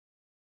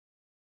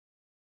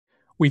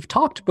We've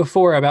talked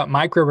before about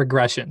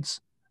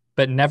microaggressions,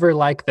 but never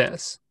like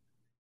this.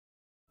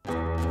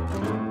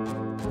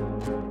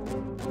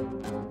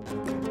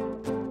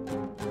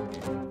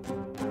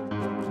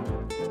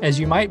 As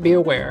you might be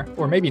aware,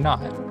 or maybe not,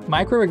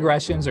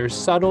 microaggressions are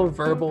subtle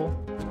verbal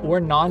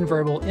or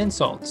nonverbal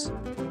insults.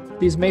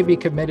 These may be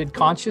committed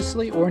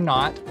consciously or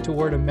not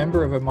toward a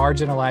member of a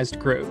marginalized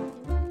group.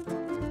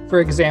 For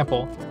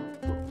example,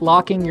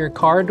 locking your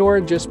car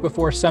door just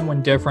before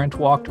someone different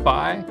walked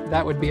by,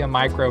 that would be a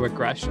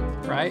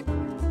microaggression, right?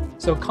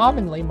 So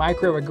commonly,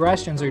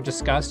 microaggressions are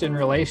discussed in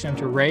relation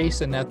to race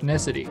and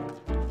ethnicity.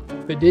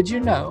 But did you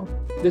know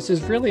this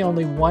is really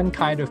only one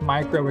kind of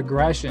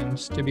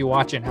microaggressions to be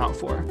watching out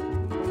for?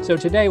 So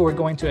today we're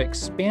going to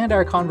expand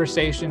our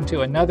conversation to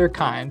another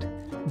kind,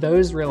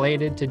 those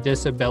related to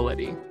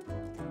disability.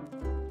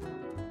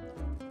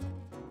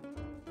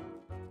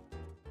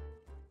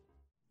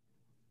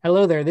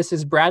 Hello there, this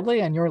is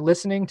Bradley, and you're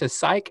listening to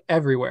Psych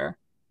Everywhere.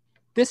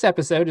 This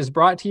episode is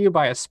brought to you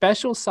by a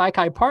special Psi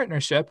Chi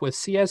partnership with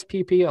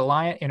CSPP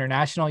Alliant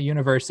International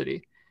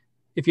University.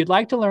 If you'd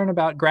like to learn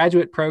about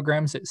graduate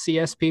programs at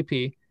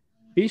CSPP,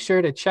 be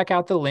sure to check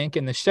out the link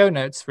in the show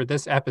notes for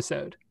this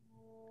episode.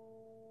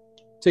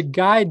 To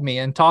guide me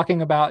in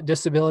talking about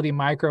disability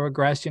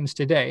microaggressions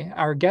today,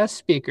 our guest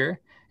speaker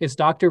is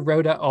Dr.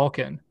 Rhoda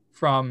Olkin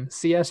from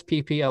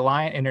CSPP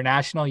Alliant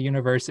International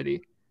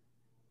University.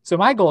 So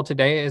my goal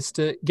today is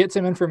to get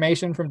some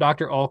information from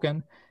Dr.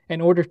 Olkin in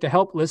order to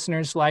help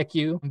listeners like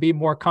you be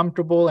more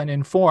comfortable and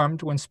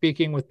informed when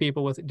speaking with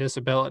people with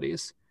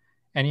disabilities.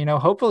 And,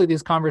 hopefully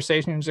these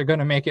conversations are going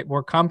to make it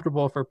more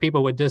comfortable for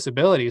people with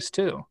disabilities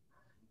too.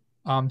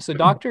 So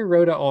Dr.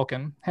 Rhoda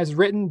Olkin has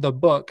written the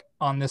book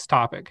on this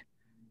topic,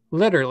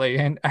 literally,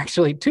 and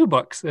actually 2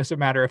 books, as a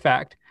matter of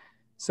fact.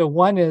 So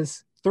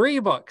 3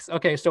 books.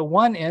 Okay, so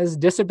one is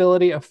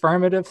Disability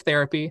Affirmative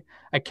Therapy,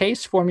 a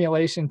case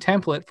formulation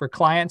template for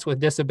clients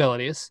with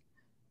disabilities.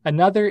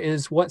 Another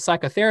is What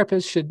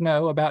Psychotherapists Should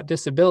Know About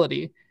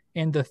Disability.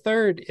 And the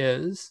third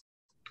is...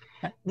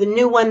 The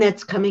new one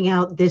that's coming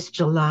out this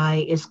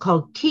July is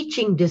called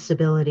Teaching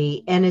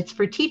Disability, and it's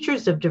for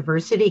teachers of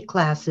diversity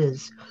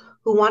classes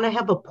who want to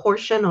have a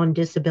portion on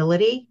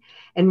disability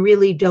and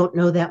really don't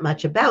know that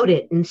much about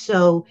it. And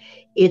so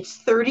it's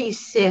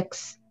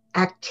 36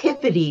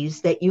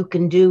 activities that you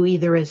can do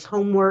either as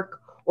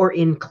homework or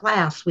in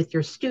class with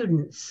your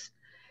students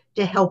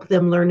to help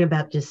them learn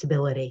about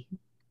disability.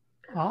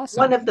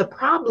 Awesome. One of the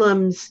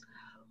problems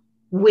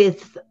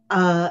with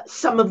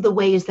some of the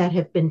ways that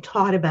have been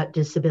taught about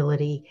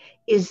disability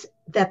is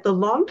that the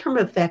long-term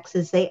effects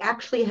is they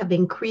actually have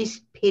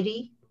increased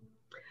pity,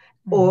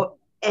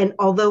 and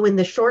although in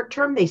the short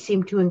term they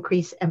seem to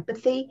increase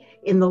empathy,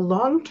 in the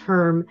long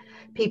term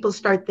people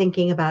start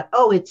thinking about,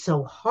 oh, it's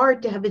so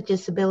hard to have a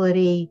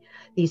disability.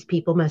 These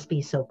people must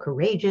be so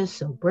courageous,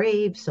 so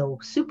brave, so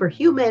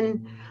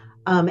superhuman.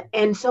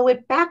 And so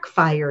it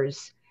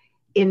backfires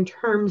in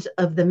terms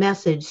of the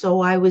message. So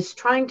I was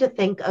trying to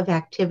think of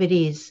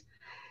activities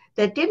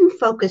that didn't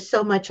focus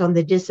so much on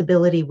the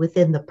disability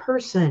within the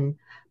person,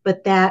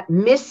 but that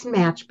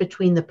mismatch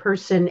between the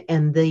person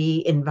and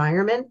the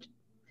environment.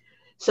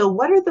 So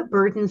what are the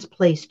burdens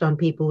placed on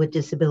people with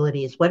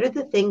disabilities? What are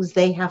the things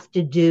they have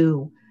to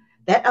do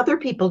that other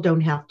people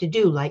don't have to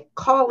do, like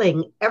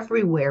calling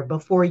everywhere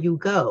before you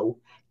go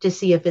to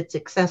see if it's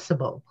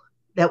accessible?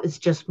 That was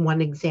just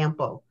one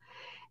example.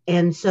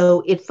 And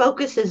so it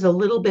focuses a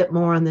little bit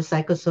more on the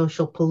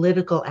psychosocial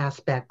political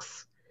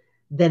aspects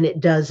than it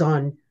does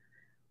on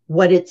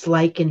what it's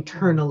like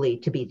internally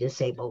to be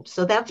disabled.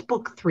 So that's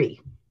book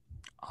 3.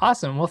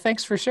 Awesome. Well,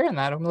 thanks for sharing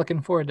that. I'm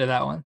looking forward to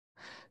that one.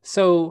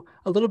 So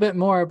a little bit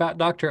more about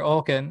Dr.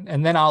 Olkin,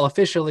 and then I'll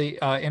officially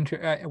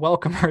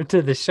welcome her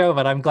to the show,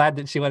 but I'm glad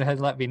that she went ahead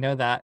and let me know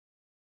that.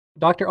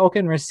 Dr.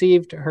 Olkin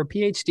received her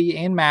PhD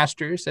and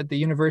master's at the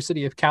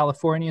University of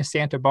California,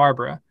 Santa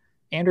Barbara,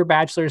 and her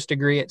bachelor's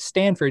degree at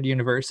Stanford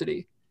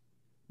University.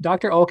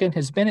 Dr. Olkin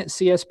has been at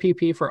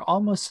CSPP for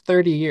almost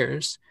 30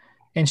 years,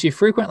 and she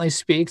frequently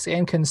speaks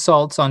and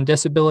consults on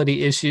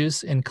disability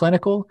issues in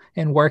clinical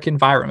and work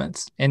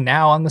environments, and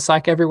now on the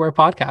Psych Everywhere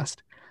podcast.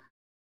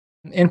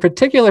 In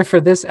particular for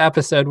this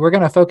episode, we're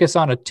going to focus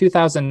on a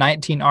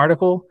 2019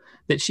 article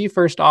that she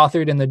first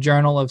authored in the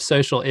Journal of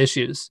Social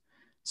Issues.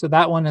 So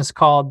that one is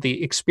called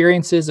The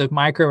Experiences of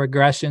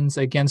Microaggressions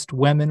Against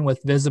Women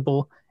with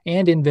Visible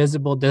and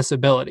Invisible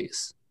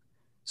Disabilities.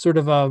 Sort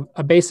of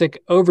a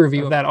basic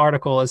overview of that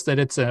article is that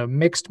it's a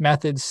mixed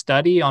method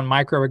study on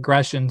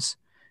microaggressions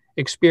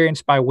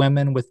experienced by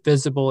women with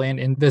visible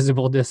and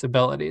invisible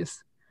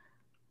disabilities.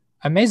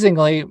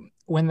 Amazingly,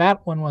 when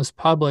that one was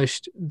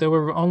published, there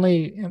were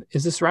only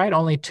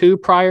 2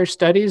 prior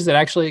studies that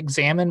actually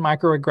examined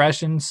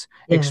microaggressions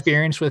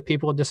experienced with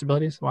people with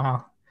disabilities.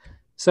 Wow.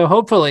 So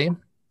hopefully,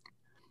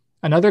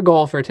 another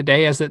goal for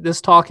today is that this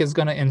talk is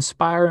going to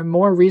inspire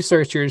more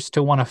researchers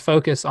to want to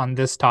focus on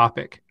this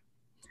topic.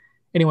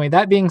 Anyway,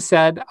 that being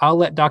said, I'll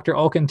let Dr.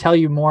 Olkin tell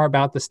you more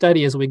about the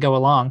study as we go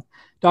along.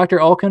 Dr.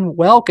 Olkin,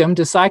 welcome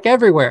to Psych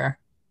Everywhere.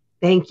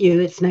 Thank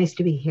you. It's nice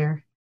to be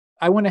here.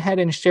 I went ahead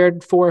and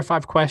shared 4 or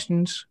 5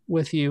 questions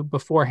with you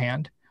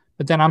beforehand,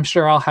 but then I'm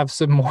sure I'll have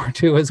some more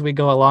too as we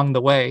go along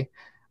the way.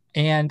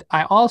 And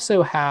I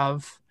also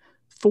have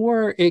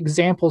 4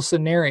 example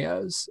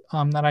scenarios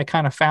that I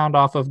kind of found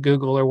off of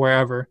Google or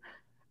wherever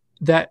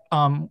that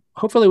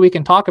hopefully we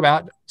can talk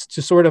about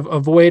to sort of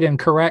avoid and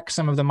correct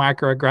some of the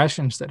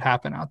microaggressions that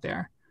happen out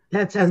there.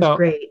 That sounds So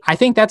great. I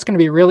think that's going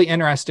to be really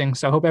interesting.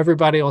 So I hope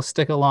everybody will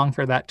stick along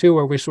for that too,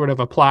 where we sort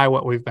of apply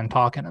what we've been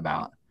talking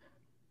about.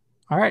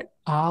 All right,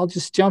 I'll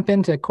just jump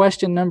into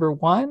question number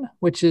 1,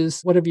 which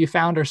is what have you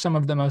found are some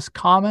of the most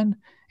common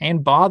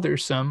and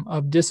bothersome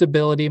of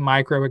disability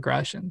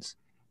microaggressions?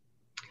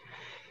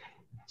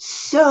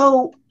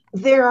 So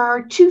there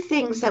are 2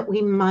 things that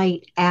we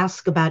might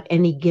ask about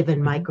any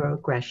given Mhm.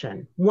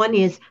 microaggression. One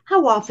is,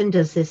 how often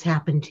does this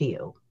happen to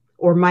you?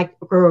 Or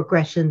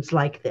microaggressions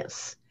like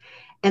this?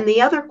 And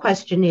the other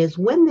question is,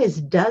 when this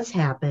does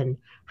happen,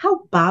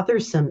 how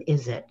bothersome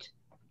is it?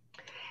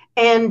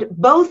 And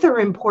both are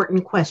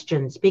important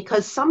questions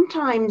because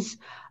sometimes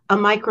a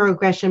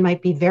microaggression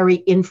might be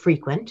very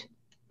infrequent,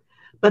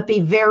 but be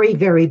very,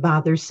 very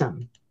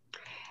bothersome.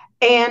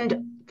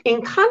 And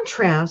in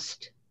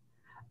contrast,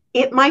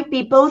 it might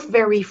be both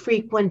very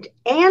frequent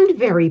and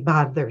very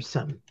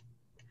bothersome.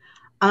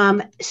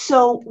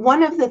 So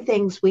one of the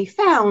things we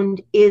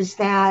found is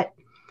that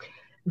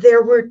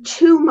there were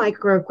 2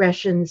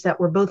 microaggressions that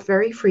were both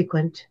very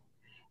frequent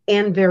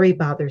and very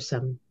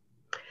bothersome.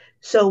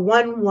 So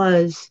one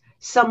was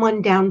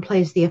someone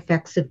downplays the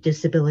effects of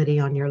disability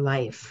on your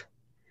life.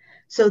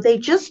 So they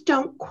just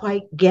don't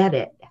quite get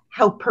it,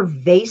 how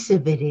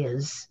pervasive it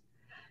is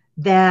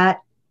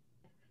that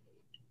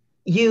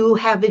you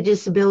have a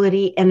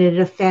disability and it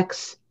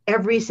affects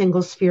every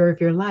single sphere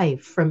of your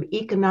life, from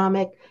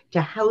economic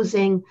to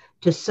housing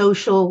to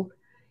social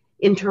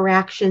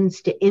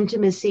interactions to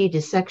intimacy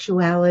to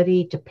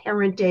sexuality to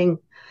parenting,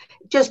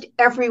 just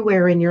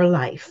everywhere in your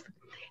life.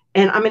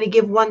 And I'm going to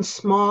give one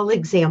small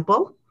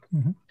example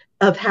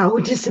of how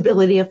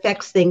disability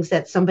affects things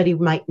that somebody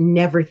might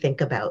never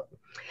think about.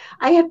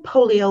 I had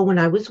polio when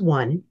I was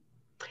 1,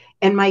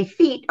 and my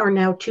feet are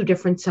now 2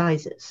 different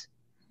sizes.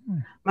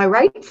 My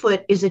right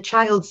foot is a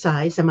child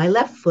size, and my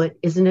left foot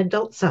is an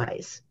adult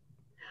size.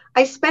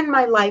 I spend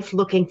my life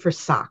looking for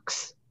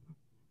socks,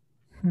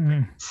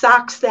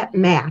 socks that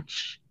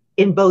match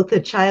in both a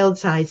child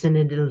size and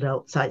an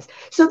adult size.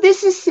 So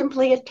this is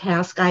simply a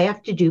task I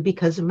have to do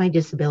because of my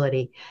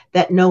disability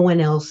that no one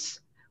else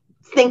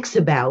thinks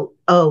about.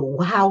 Oh,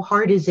 how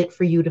hard is it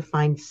for you to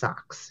find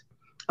socks?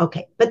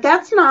 Okay, but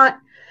that's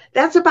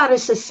about a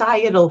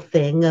societal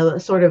thing, a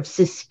sort of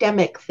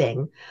systemic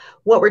thing.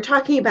 What we're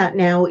talking about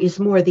now is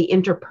more the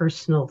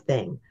interpersonal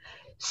thing.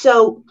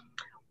 So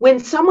when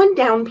someone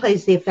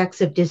downplays the effects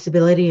of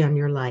disability on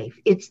your life,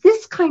 it's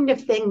this kind of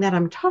thing that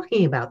I'm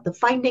talking about, the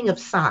finding of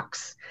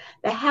socks,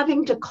 the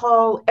having to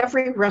call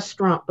every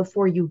restaurant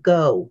before you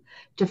go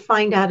to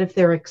find out if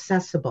they're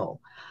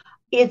accessible.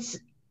 It's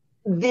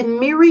the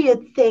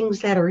myriad things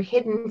that are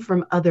hidden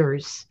from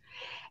others.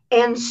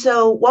 And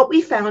so what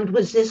we found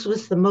was this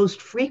was the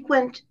most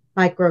frequent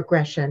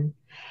microaggression,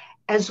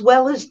 as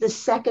well as the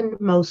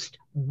second most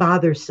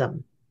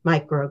bothersome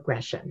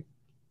microaggression.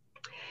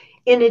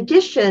 In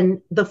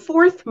addition, the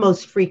 4th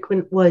most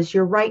frequent was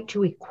your right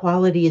to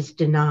equality is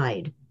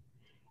denied,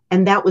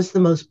 and that was the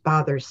most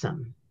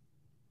bothersome.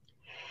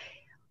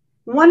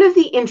 One of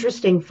the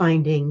interesting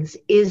findings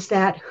is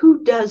that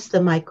who does the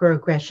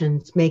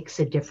microaggressions makes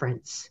a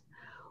difference.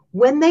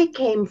 When they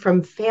came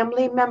from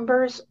family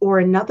members or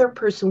another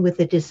person with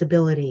a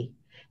disability,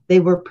 they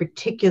were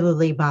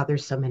particularly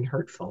bothersome and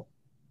hurtful.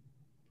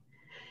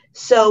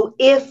 So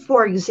if,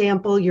 for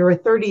example, you're a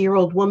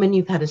 30-year-old woman,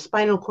 you've had a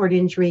spinal cord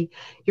injury,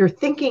 you're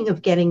thinking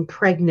of getting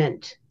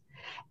pregnant,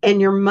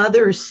 and your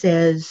mother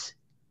says,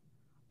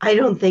 I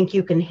don't think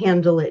you can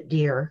handle it,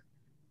 dear,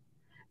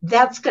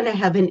 that's going to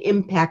have an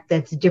impact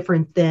that's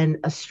different than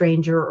a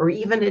stranger or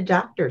even a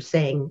doctor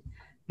saying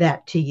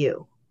that to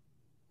you.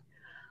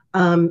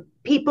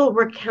 People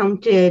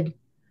recounted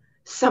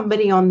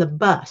somebody on the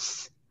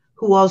bus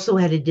who also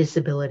had a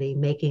disability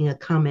making a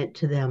comment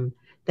to them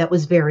that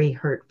was very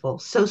hurtful.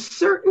 So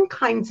certain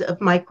kinds of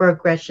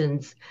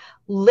microaggressions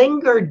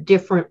linger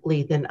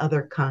differently than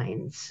other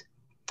kinds.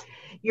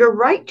 Your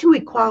right to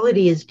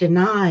equality is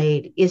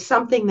denied is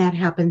something that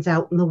happens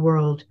out in the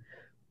world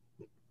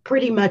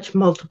pretty much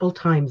multiple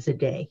times a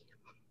day.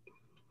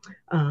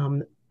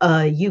 A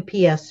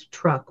UPS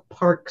truck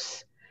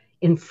parks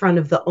in front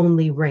of the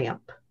only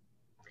ramp.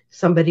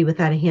 Somebody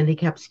without a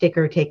handicap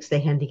sticker takes the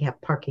handicap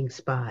parking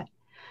spot.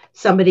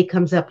 Somebody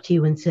comes up to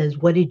you and says,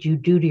 what did you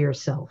do to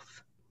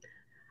yourself?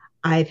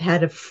 I've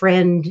had a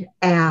friend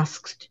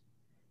asked,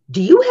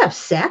 do you have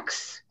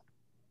sex?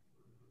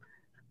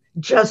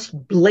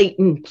 Just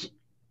blatant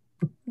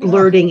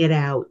blurting it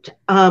out.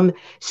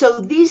 So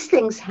these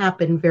things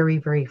happen very,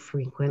 very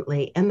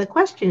frequently. And the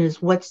question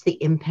is, what's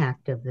the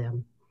impact of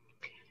them?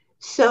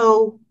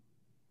 So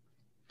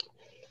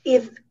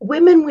if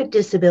women with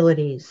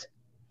disabilities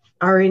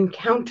are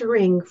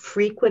encountering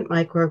frequent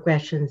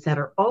microaggressions that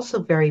are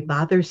also very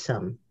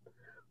bothersome,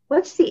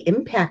 what's the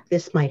impact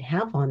this might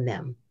have on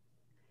them?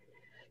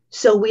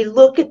 So we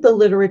look at the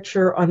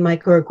literature on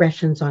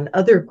microaggressions on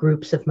other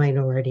groups of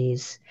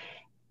minorities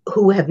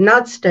who have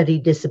not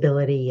studied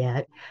disability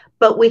yet,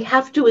 but we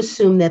have to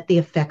assume that the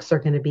effects are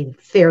going to be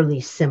fairly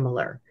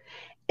similar.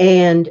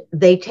 And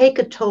they take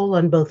a toll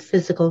on both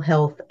physical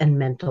health and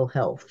mental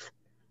health.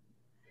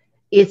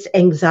 It's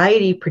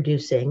anxiety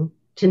producing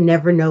to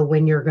never know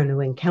when you're going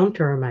to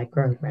encounter a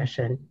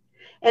microaggression.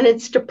 And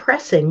it's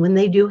depressing when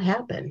they do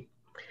happen.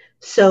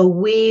 So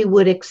we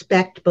would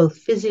expect both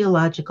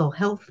physiological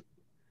health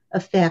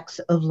effects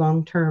of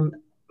long-term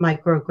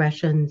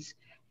microaggressions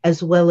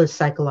as well as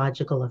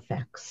psychological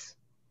effects.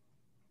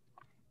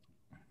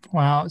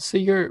 Wow. So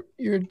your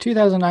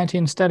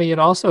 2019 study, it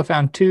also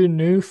found two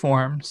new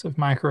forms of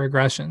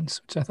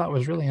microaggressions, which I thought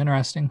was really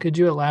interesting. Could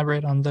you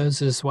elaborate on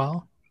those as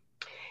well?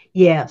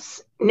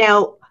 Yes.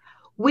 Now,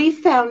 we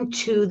found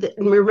two that,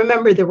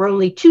 remember, there were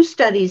only two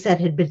studies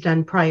that had been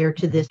done prior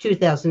to this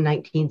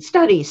 2019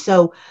 study.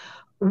 So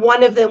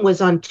one of them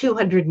was on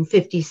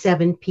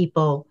 257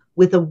 people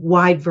with a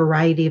wide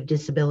variety of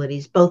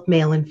disabilities, both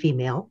male and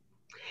female.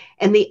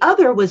 And the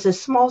other was a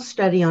small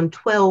study on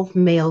 12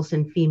 males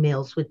and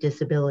females with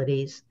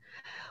disabilities.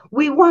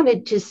 We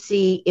wanted to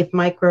see if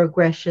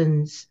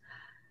microaggressions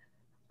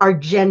are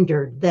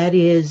gendered, that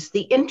is,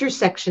 the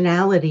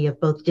intersectionality of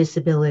both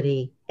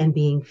disability and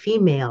being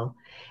female.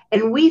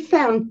 And we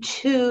found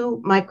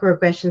two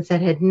microaggressions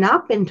that had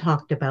not been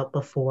talked about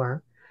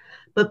before.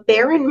 But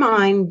bear in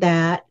mind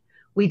that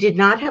we did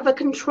not have a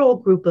control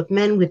group of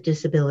men with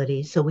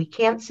disabilities, so we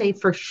can't say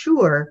for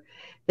sure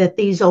that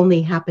these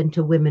only happen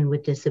to women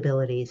with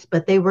disabilities,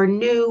 but they were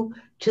new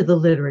to the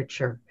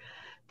literature.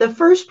 The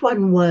first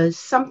one was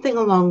something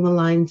along the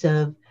lines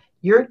of,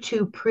 "You're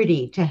too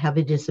pretty to have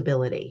a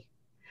disability."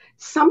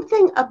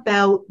 Something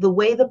about the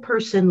way the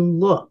person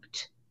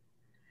looked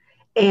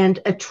and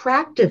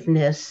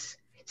attractiveness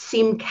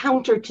seemed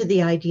counter to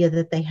the idea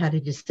that they had a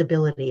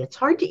disability. It's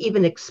hard to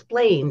even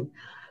explain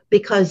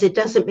because it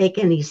doesn't make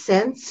any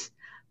sense,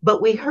 but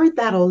we heard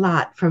that a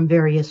lot from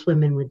various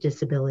women with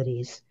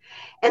disabilities.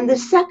 And the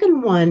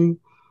second one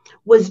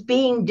was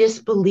being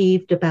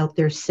disbelieved about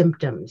their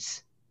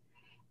symptoms.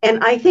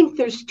 And I think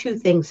there's two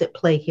things at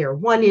play here.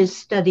 One is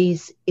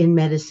studies in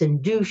medicine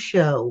do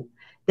show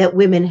that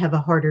women have a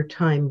harder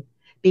time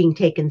being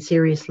taken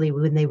seriously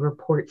when they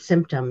report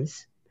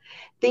symptoms.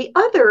 The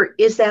other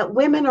is that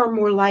women are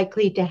more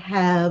likely to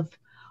have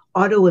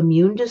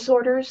autoimmune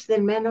disorders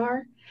than men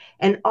are,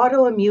 and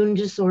autoimmune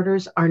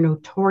disorders are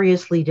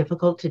notoriously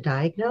difficult to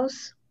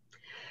diagnose.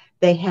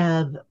 They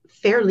have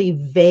fairly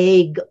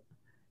vague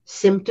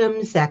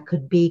symptoms that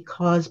could be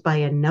caused by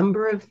a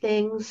number of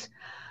things,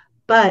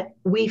 but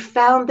we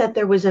found that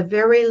there was a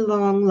very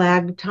long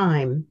lag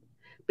time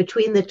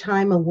between the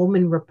time a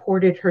woman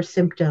reported her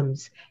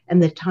symptoms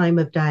and the time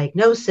of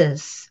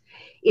diagnosis,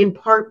 in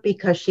part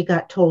because she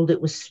got told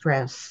it was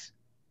stress.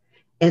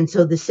 And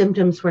so the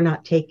symptoms were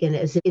not taken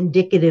as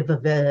indicative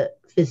of a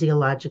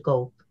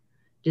physiological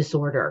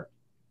disorder.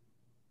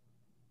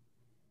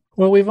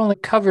 Well, we've only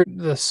covered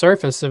the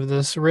surface of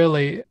this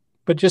really,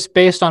 but just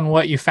based on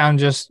what you found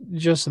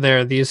just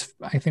there, these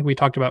I think we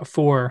talked about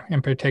four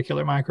in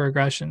particular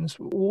microaggressions.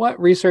 What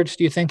research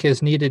do you think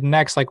is needed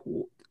next, like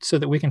so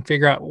that we can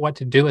figure out what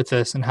to do with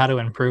this and how to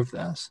improve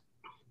this?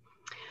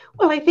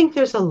 Well, I think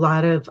there's a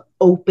lot of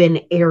open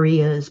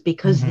areas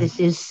because Mm-hmm. this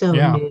is so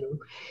Yeah. new.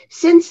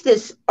 Since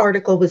this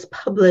article was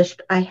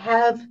published, I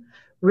have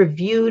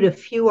reviewed a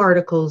few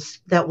articles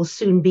that will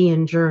soon be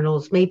in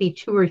journals, maybe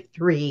two or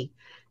three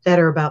that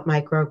are about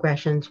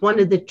microaggressions. One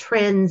of the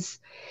trends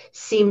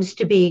seems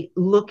to be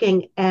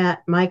looking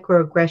at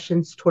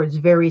microaggressions towards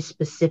very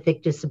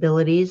specific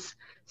disabilities,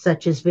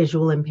 such as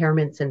visual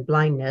impairments and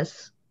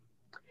blindness.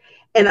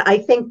 And I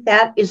think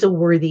that is a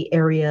worthy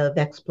area of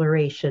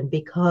exploration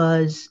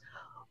because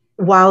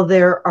while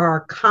there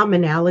are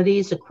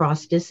commonalities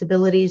across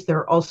disabilities, there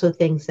are also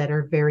things that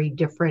are very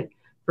different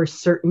for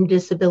certain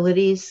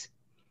disabilities.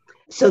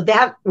 So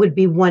that would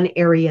be one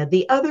area.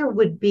 The other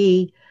would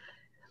be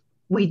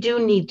we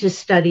do need to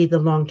study the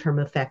long-term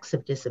effects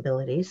of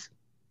disabilities.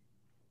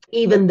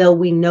 Even though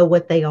we know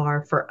what they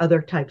are for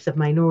other types of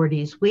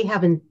minorities, we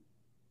haven't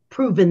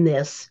proven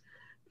this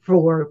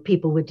for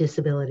people with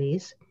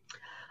disabilities.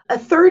 A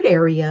third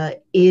area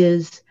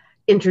is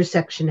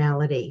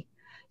intersectionality.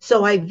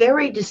 So I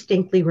very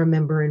distinctly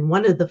remember in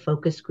one of the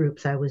focus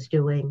groups I was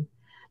doing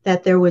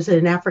that there was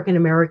an African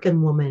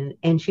American woman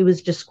and she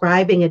was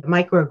describing a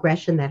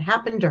microaggression that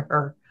happened to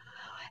her.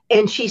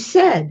 And she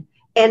said,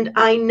 "And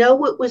I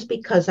know it was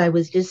because I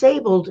was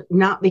disabled,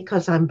 not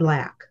because I'm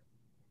Black."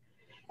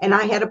 And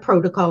I had a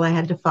protocol I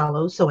had to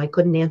follow, so I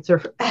couldn't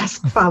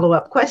ask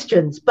follow-up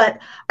questions. But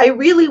I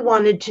really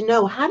wanted to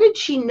know, how did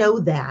she know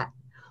that?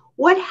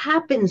 What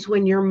happens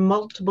when your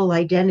multiple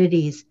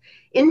identities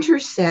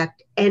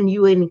intersect and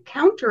you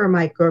encounter a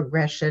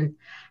microaggression?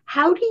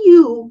 How do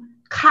you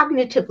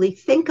cognitively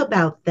think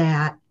about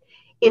that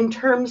in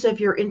terms of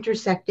your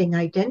intersecting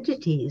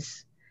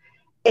identities?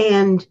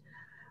 And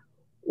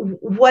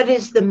what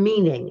is the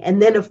meaning?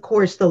 And then, of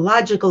course, the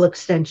logical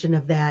extension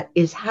of that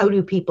is how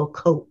do people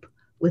cope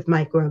with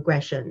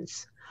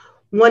microaggressions?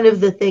 One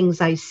of the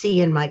things I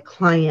see in my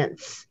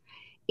clients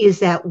is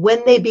that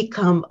when they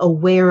become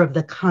aware of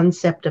the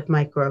concept of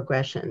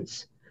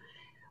microaggressions,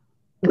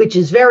 which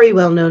is very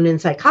well known in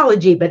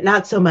psychology, but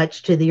not so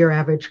much to your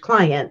average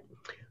client,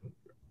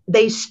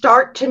 they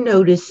start to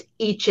notice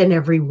each and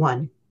every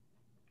one.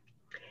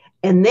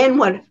 And then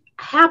what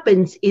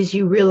happens is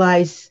you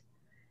realize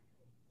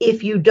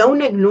if you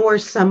don't ignore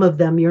some of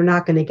them, you're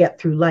not going to get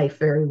through life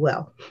very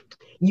well.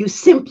 You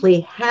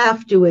simply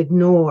have to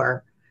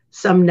ignore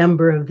some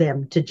number of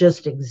them to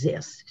just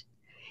exist.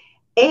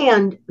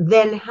 And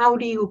then how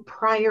do you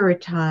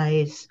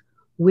prioritize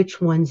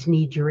which ones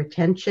need your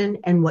attention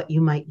and what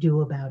you might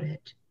do about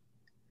it?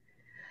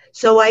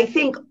 So I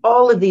think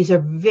all of these are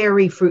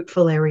very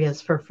fruitful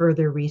areas for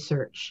further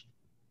research.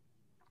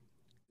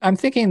 I'm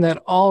thinking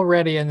that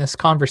already in this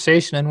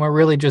conversation, and we're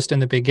really just in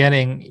the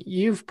beginning,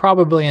 you've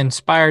probably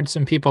inspired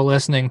some people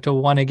listening to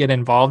want to get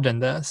involved in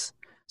this.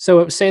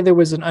 So, say there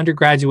was an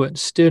undergraduate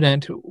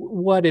student,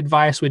 what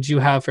advice would you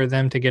have for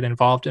them to get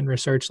involved in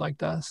research like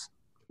this?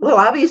 Well,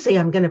 obviously,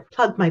 I'm going to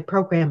plug my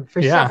program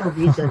for Yeah. several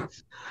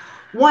reasons.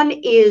 One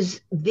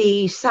is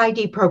the Psi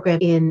Chi program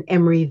in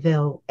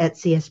Emeryville at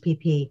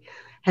CSPP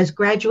has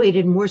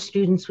graduated more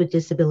students with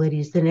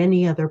disabilities than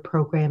any other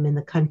program in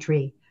the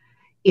country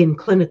in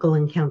clinical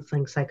and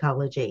counseling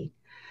psychology.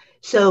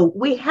 So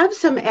we have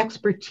some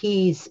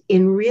expertise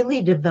in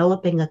really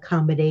developing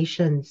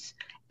accommodations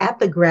at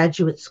the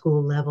graduate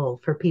school level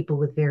for people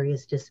with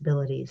various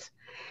disabilities.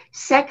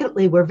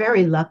 Secondly, we're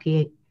very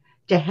lucky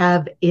to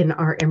have in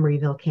our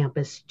Emeryville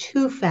campus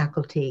 2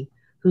 faculty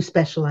who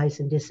specialize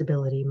in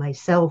disability,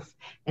 myself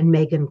and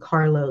Megan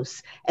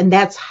Carlos, and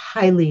that's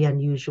highly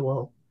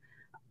unusual.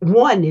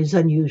 1 is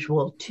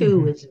unusual,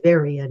 2 is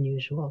very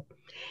unusual.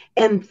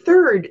 And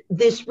third,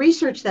 this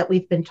research that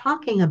we've been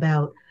talking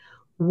about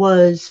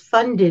was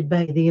funded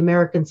by the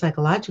American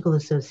Psychological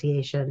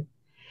Association.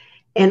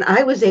 And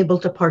I was able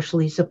to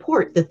partially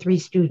support the 3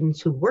 students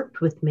who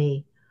worked with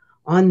me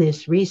on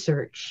this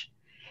research.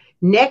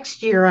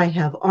 Next year, I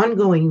have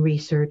ongoing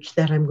research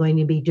that I'm going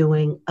to be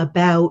doing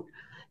about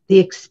the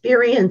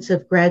experience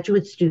of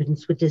graduate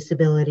students with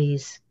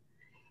disabilities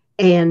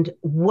and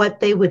what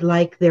they would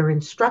like their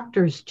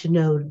instructors to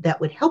know that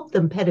would help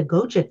them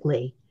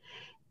pedagogically.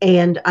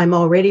 And I'm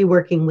already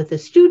working with a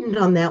student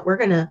on that. We're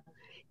going to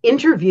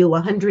interview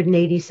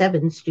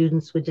 187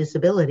 students with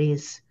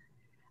disabilities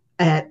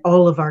at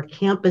all of our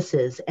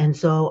campuses. And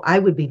so I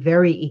would be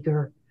very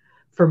eager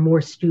for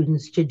more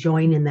students to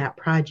join in that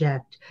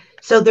project.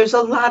 So there's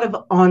a lot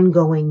of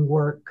ongoing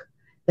work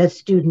that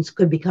students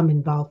could become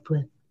involved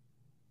with.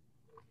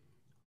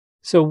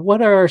 So,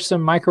 what are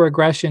some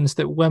microaggressions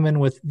that women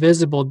with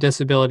visible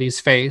disabilities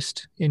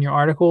faced in your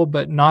article,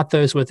 but not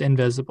those with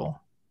invisible,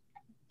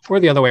 or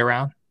the other way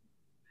around?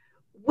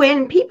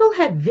 When people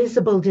had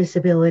visible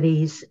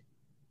disabilities,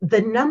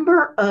 the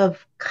number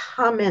of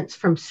comments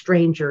from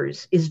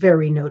strangers is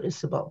very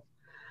noticeable.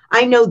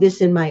 I know this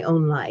in my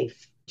own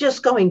life.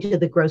 Just going to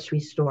the grocery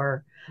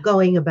store,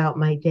 going about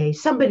my day,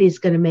 somebody's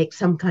going to make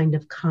some kind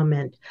of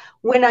comment.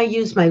 When I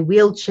use my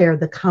wheelchair,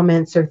 the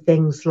comments are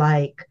things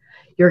like,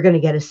 you're going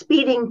to get a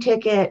speeding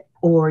ticket,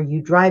 or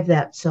you drive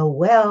that so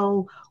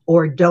well,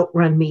 or don't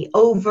run me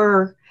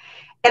over.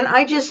 And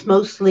I just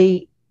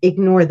mostly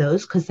ignore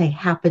those because they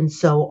happen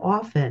so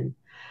often.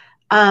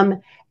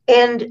 And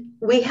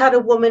we had a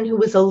woman who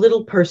was a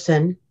little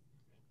person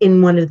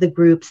in one of the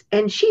groups,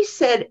 and she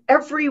said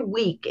every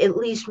week, at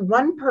least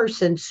one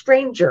person,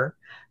 stranger,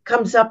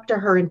 comes up to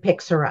her and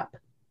picks her up.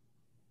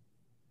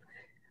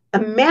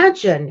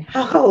 Imagine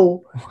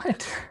how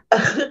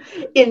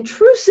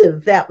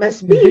intrusive that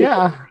must be.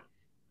 Yeah.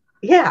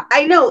 Yeah,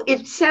 I know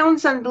it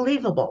sounds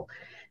unbelievable,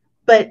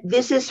 but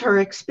this is her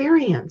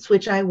experience,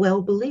 which I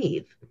well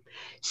believe.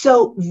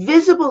 So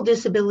visible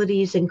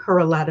disabilities incur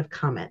a lot of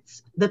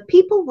comments. The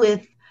people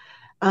with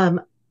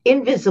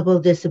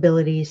invisible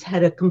disabilities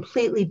had a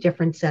completely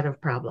different set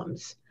of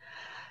problems.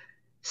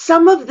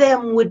 Some of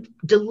them would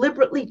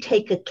deliberately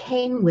take a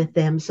cane with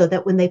them so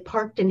that when they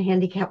parked in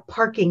handicapped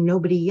parking,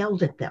 nobody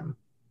yelled at them.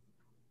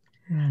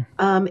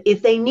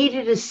 If they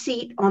needed a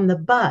seat on the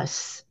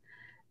bus,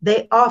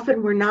 they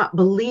often were not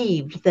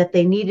believed that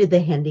they needed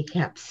the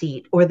handicap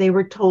seat, or they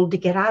were told to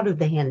get out of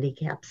the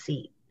handicap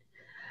seat.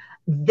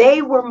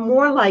 They were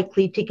more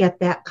likely to get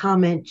that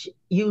comment,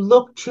 you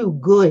look too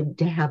good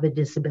to have a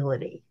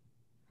disability.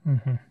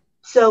 Mm-hmm.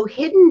 So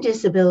hidden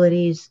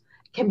disabilities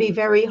can be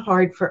very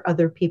hard for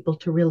other people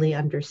to really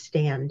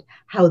understand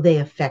how they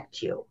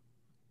affect you.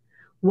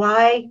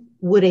 Why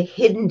would a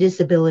hidden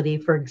disability,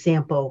 for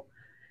example,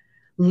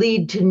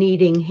 lead to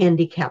needing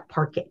handicap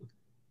parking?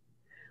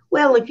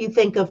 Well, if you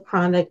think of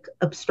chronic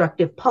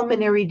obstructive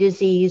pulmonary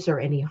disease or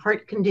any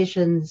heart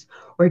conditions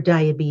or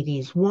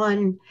diabetes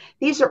 1,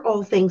 these are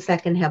all things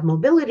that can have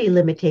mobility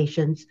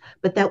limitations,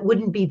 but that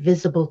wouldn't be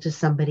visible to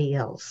somebody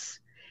else.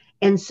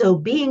 And so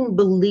being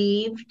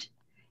believed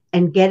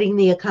and getting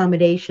the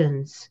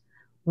accommodations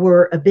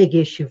were a big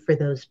issue for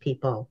those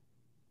people.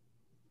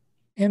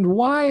 And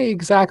why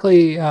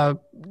exactly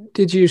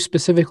did you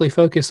specifically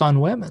focus on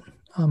women?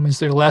 Is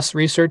there less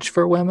research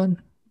for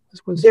women?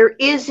 This was. There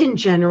is, in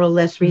general,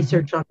 less Mhm.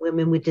 research on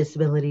women with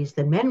disabilities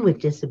than men with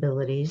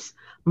disabilities.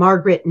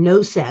 Margaret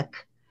Nosek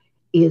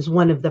is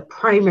one of the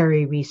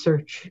primary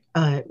research,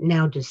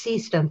 now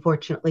deceased,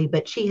 unfortunately,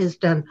 but she has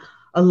done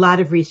a lot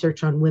of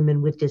research on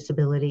women with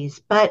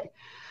disabilities. But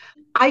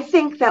I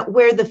think that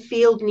where the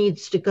field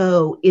needs to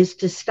go is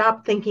to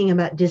stop thinking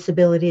about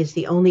disability as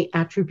the only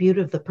attribute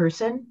of the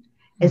person,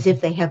 as Mhm.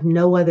 if they have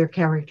no other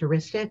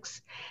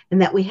characteristics,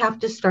 and that we have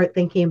to start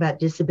thinking about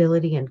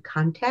disability in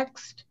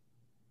context.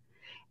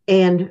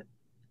 And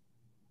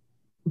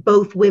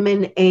both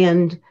women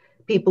and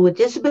people with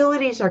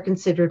disabilities are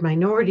considered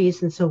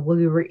minorities. And so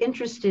we were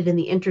interested in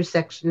the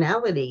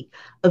intersectionality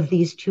of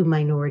these two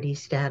minority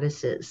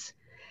statuses.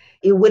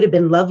 It would have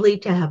been lovely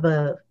to have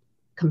a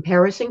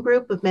comparison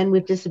group of men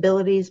with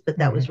disabilities, but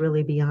that was Mhm.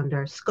 really beyond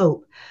our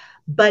scope.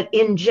 But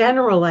in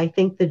general, I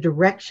think the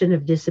direction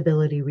of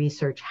disability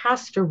research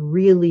has to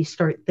really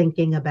start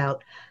thinking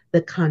about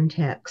the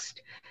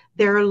context.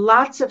 There are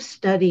lots of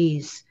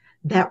studies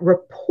that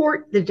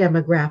report the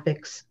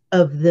demographics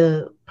of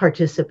the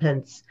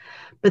participants,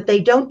 but they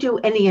don't do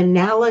any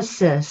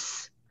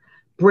analysis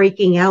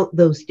breaking out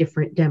those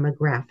different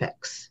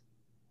demographics.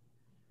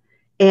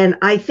 And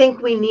I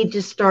think we need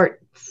to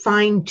start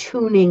fine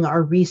tuning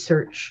our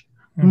research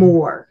Mhm.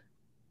 more.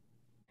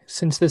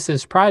 Since this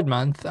is Pride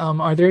Month,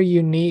 are there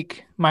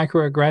unique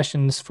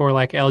microaggressions for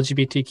like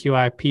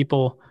LGBTQI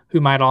people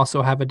who might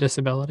also have a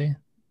disability?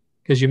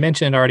 Because you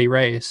mentioned already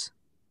race.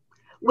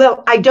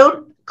 Well, I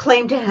don't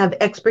claim to have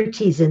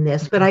expertise in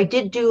this, but Mhm. I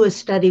did do a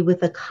study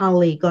with a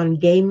colleague on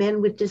gay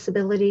men with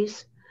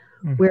disabilities,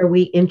 Mhm. where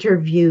we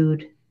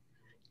interviewed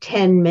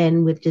 10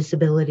 men with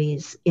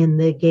disabilities in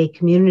the gay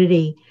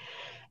community.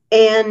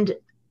 And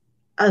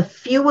a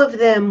few of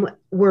them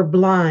were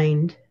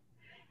blind,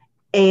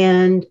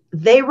 and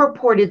they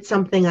reported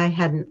something I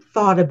hadn't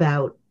thought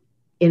about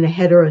in a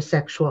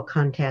heterosexual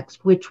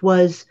context, which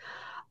was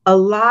a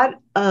lot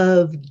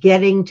of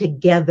getting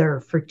together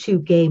for two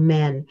gay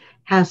men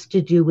has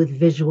to do with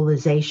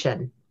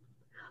visualization,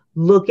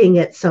 looking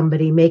at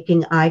somebody,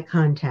 making eye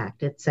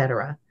contact,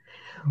 etc.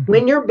 Mhm.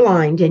 When you're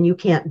blind and you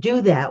can't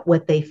do that,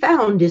 what they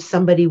found is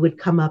somebody would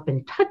come up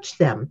and touch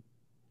them,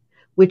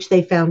 which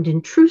they found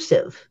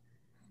intrusive.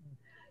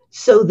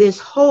 So this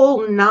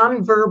whole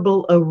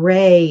nonverbal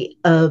array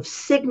of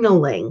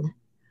signaling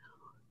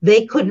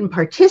they couldn't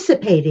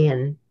participate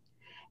in,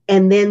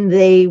 and then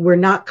they were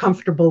not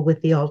comfortable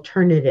with the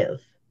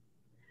alternative.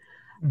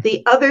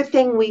 The other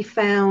thing we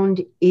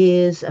found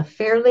is a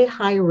fairly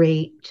high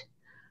rate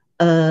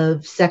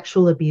of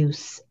sexual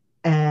abuse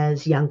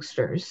as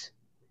youngsters.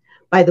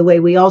 By the way,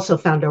 we also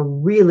found a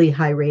really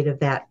high rate of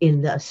that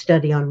in the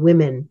study on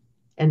women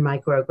and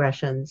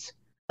microaggressions.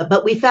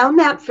 But we found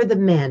that for the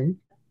men.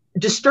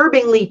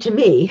 Disturbingly to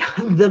me,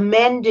 the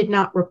men did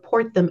not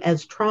report them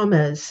as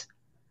traumas,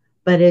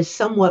 but as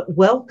somewhat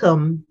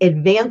welcome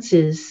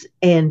advances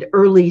and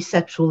early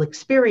sexual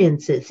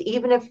experiences,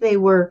 even if they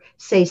were,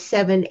 say,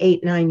 7,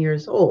 8, 9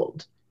 years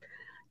old.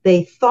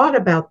 They thought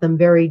about them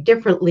very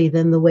differently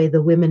than the way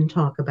the women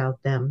talk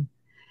about them.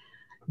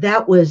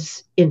 That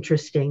was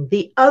interesting.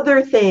 The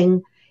other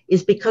thing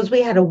is because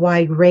we had a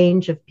wide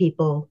range of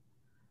people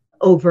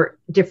over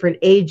different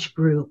age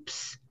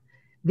groups,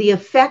 the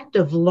effect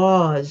of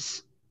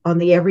laws on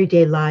the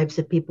everyday lives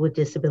of people with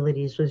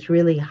disabilities was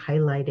really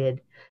highlighted.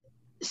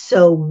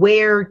 So,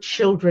 where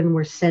children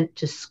were sent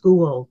to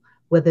school,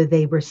 whether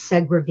they were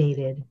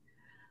segregated,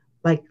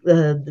 like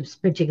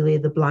particularly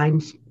the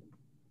blind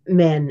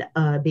men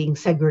being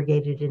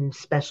segregated in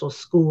special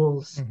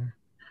schools. Mhm.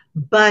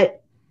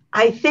 But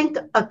I think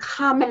a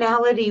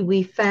commonality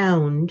we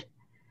found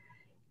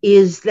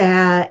is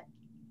that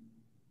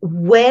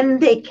when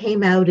they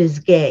came out as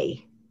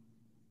gay,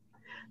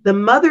 the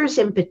mothers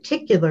in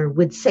particular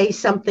would say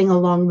something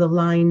along the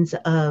lines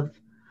of,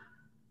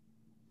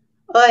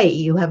 "Oi,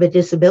 you have a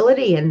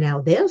disability and now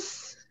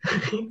this."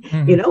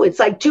 Mhm. It's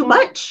like too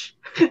much.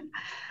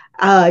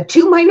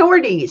 Two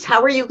minorities.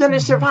 How are you going to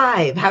Mhm.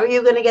 survive? How are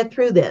you going to get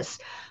through this?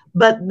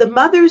 But the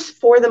mothers,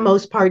 for the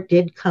most part,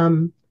 did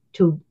come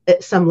to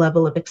some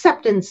level of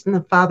acceptance, and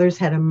the fathers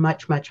had a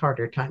much, much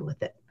harder time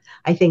with it.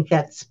 I think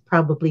that's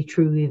probably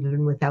true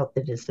even without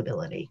the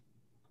disability.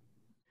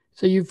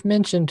 So you've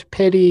mentioned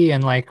pity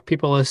and like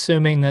people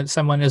assuming that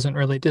someone isn't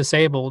really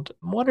disabled.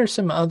 What are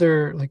some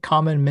other like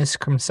common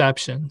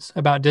misconceptions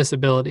about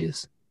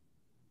disabilities?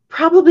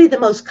 Probably the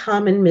most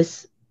common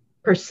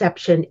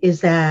misperception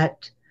is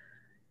that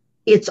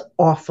it's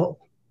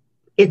awful.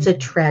 It's a Mhm.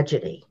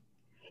 tragedy.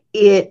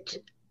 It,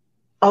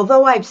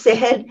 although I've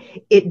said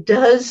it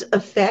does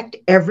affect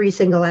every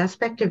single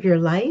aspect of your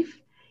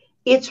life,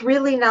 it's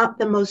really not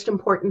the most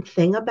important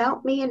thing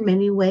about me in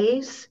many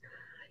ways.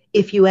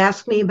 If you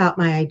ask me about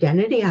my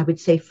identity, I would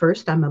say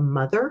first, I'm a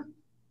mother,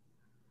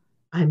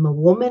 I'm a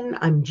woman,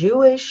 I'm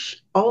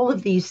Jewish. All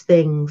of these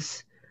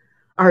things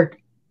are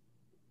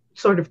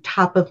sort of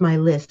top of my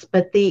list.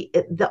 But the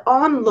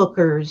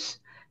onlookers,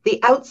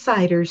 the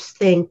outsiders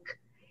think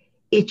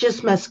it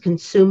just must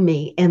consume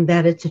me and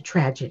that it's a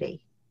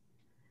tragedy.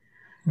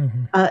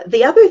 Mm-hmm.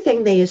 The other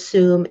thing they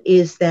assume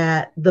is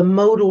that the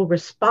modal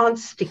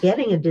response to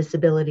getting a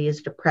disability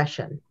is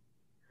depression,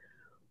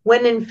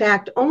 when in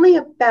fact only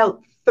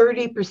about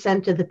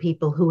 30% of the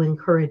people who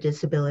incur a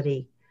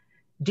disability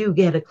do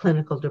get a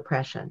clinical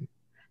depression.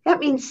 That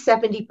means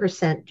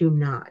 70% do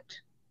not.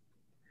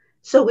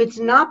 So it's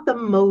not the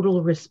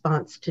modal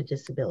response to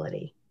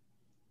disability.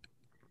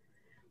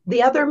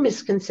 The other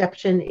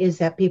misconception is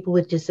that people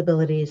with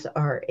disabilities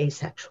are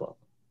asexual.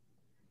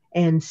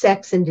 And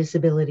sex and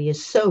disability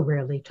is so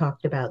rarely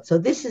talked about. So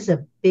this is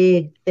a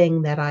big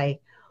thing that I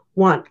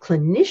want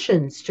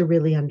clinicians to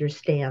really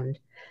understand,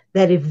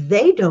 that if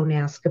they don't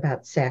ask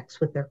about sex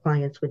with their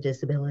clients with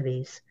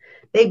disabilities,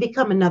 they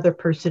become another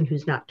person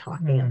who's not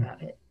talking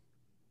about it.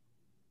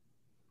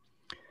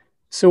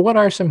 So what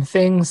are some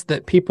things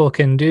that people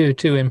can do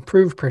to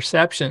improve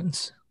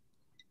perceptions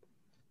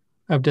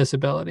of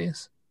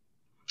disabilities?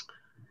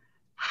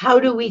 How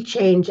do we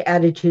change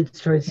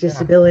attitudes towards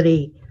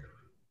disability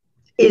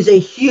is a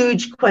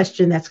huge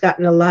question that's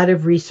gotten a lot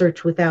of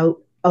research without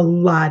a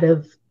lot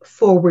of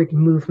forward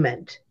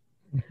movement.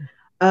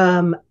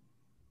 Mm-hmm.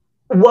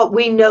 What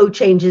we know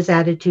changes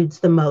attitudes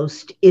the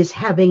most is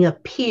having a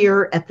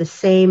peer at the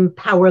same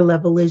power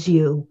level as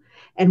you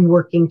and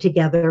working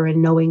together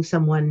and knowing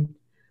someone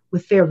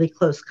with fairly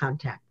close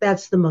contact.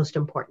 That's the most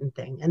important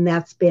thing. And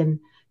that's been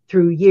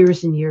through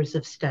years and years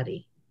of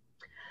study.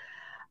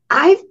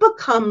 I've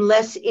become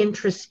less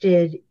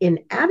interested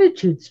in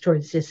attitudes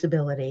towards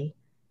disability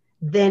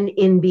than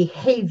in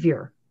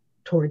behavior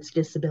towards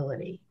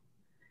disability.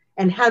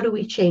 And how do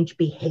we change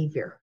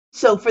behavior?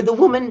 So for the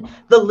woman,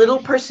 the little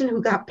person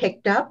who got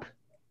picked up,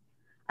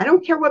 I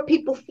don't care what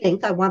people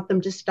think. I want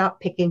them to stop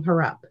picking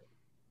her up.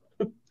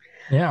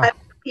 Yeah. I want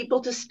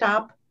people to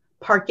stop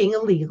parking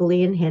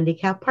illegally in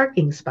handicapped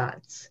parking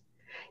spots.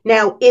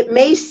 Now, it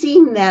may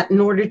seem that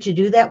in order to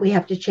do that, we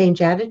have to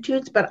change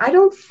attitudes, but I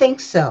don't think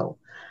so.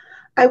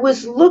 I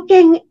was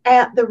looking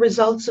at the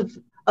results of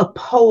a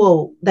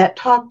poll that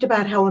talked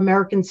about how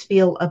Americans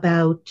feel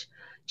about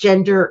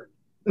gender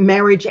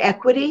marriage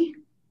equity.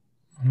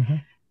 Mm-hmm.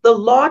 The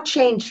law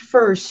changed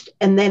first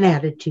and then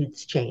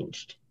attitudes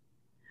changed.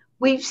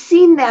 We've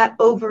seen that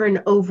over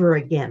and over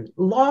again.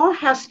 Law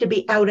has to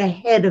be out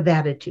ahead of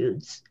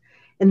attitudes,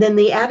 and then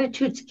the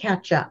attitudes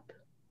catch up.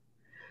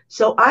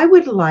 So I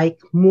would like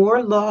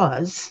more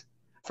laws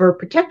for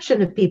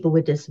protection of people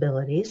with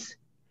disabilities,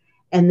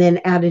 and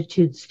then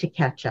attitudes to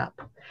catch up.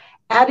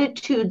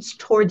 Attitudes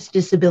towards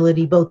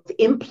disability, both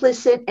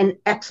implicit and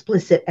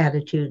explicit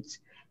attitudes,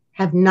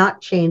 have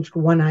not changed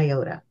one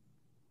iota.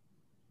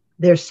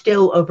 They're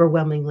still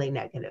overwhelmingly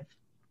negative.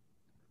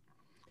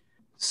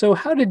 So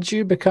how did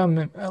you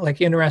become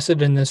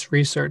interested in this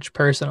research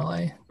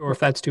personally? Or if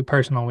that's too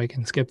personal, we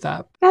can skip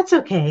that. That's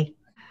okay.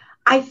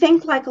 I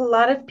think like a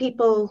lot of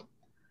people,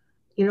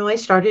 I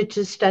started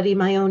to study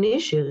my own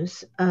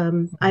issues.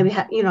 I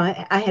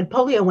had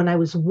polio when I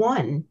was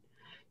 1.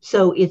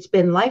 So it's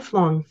been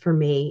lifelong for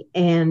me.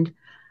 And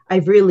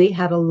I've really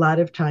had a lot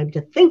of time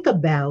to think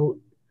about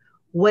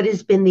what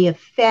has been the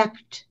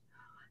effect.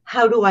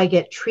 How do I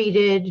get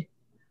treated?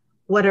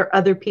 What are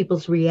other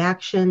people's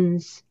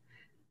reactions?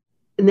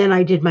 And then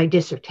I did my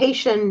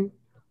dissertation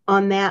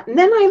on that. And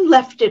then I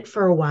left it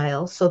for a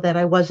while so that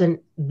I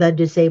wasn't the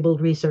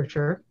disabled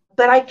researcher.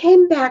 But I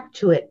came back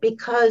to it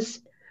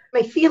because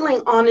my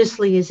feeling,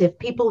 honestly, is if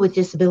people with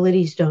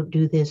disabilities don't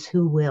do this,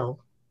 who will?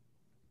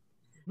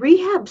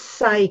 Rehab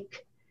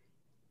psych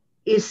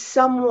is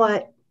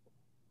somewhat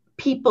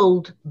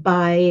peopled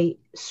by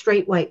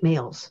straight white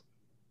males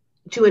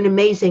to an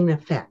amazing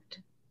effect.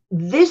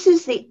 This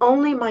is the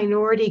only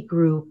minority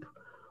group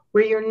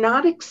where you're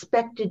not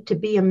expected to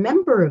be a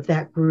member of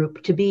that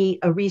group, to be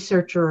a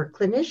researcher or a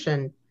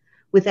clinician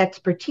with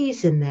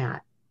expertise in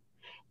that.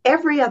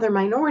 Every other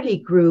minority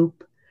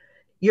group,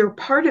 you're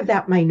part of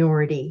that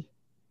minority.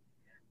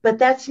 But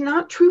that's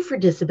not true for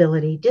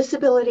disability.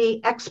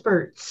 Disability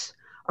experts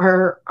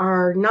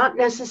are not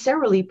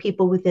necessarily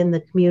people within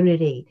the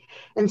community.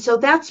 And so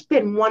that's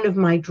been one of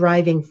my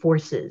driving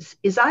forces,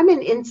 is I'm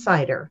an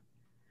insider.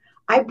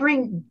 I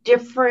bring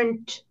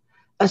different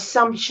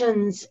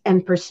assumptions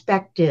and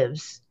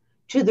perspectives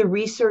to the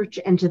research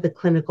and to the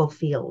clinical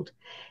field.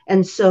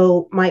 And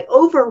so my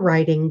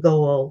overriding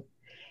goal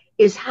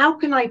is how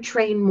can I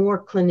train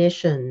more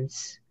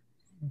clinicians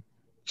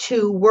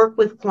to work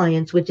with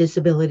clients with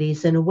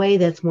disabilities in a way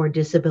that's more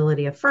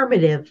disability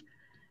affirmative?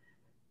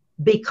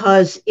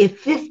 Because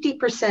if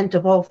 50%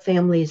 of all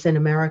families in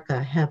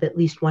America have at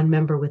least one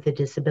member with a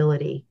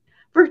disability,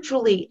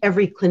 virtually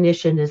every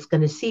clinician is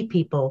going to see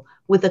people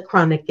with a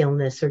chronic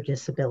illness or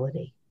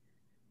disability.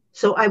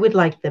 So I would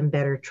like them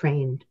better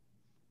trained.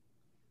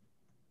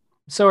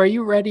 So are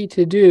you ready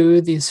to do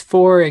these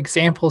 4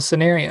 example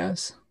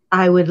scenarios?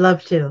 I would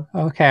love to.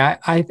 Okay,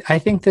 I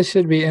think this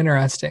should be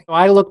interesting.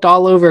 I looked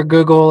all over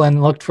Google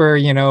and looked for,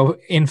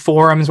 in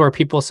forums where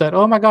people said,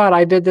 oh my God,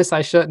 I did this,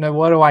 I shouldn't have,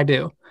 what do I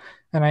do?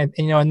 And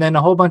and then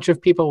a whole bunch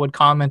of people would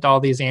comment all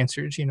these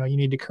answers. You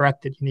need to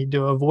correct it. You need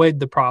to avoid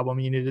the problem.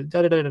 You need to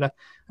da da da da.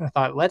 And I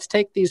thought, let's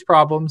take these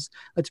problems,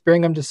 let's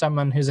bring them to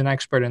someone who's an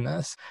expert in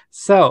this.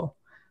 So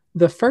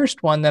the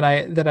first one that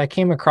I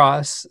came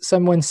across,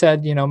 someone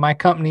said, my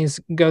company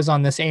goes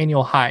on this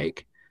annual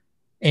hike,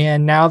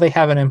 and now they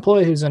have an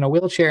employee who's in a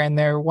wheelchair, and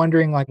they're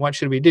wondering, like, what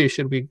should we do?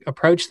 Should we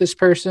approach this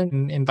person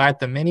and invite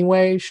them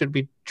anyway? Should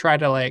we try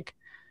to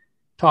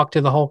talk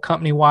to the whole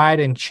company wide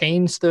and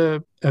change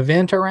the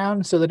event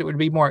around so that it would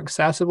be more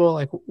accessible?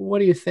 Like, what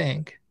do you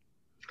think?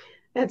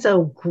 That's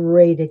a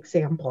great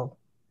example.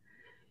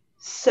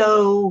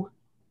 So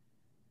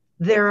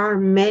there are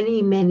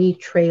many, many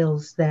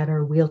trails that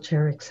are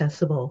wheelchair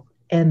accessible,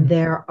 and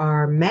there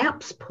are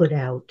maps put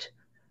out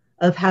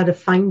of how to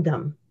find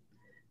them.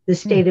 The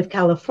state of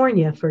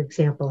California, for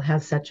example,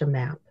 has such a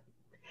map.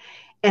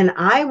 And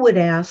I would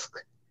ask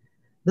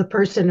the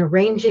person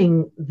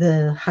arranging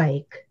the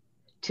hike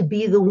to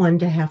be the one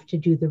to have to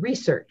do the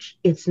research.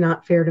 It's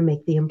not fair to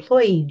make the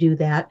employee do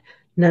that.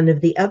 None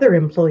of the other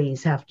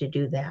employees have to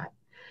do that.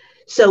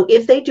 So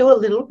if they do a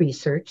little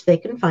research, they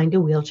can find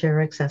a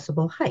wheelchair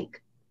accessible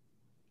hike.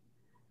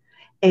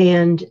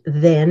 And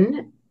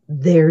then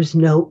there's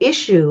no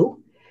issue.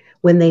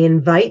 When they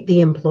invite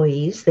the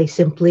employees, they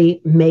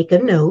simply make a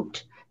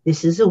note.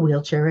 This is a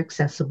wheelchair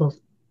accessible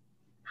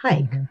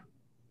hike. Mm-hmm.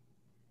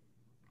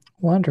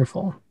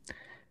 Wonderful.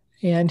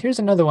 And here's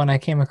another one I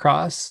came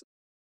across.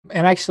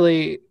 And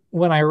actually,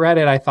 when I read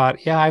it, I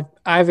thought, yeah,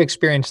 I've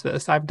experienced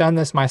this. I've done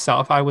this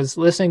myself. I was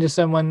listening to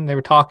someone, they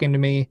were talking to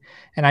me,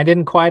 and I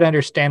didn't quite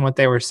understand what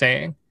they were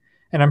saying.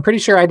 And I'm pretty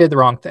sure I did the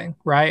wrong thing,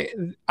 right?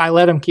 I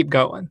let them keep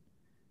going,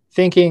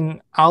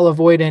 thinking I'll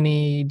avoid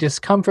any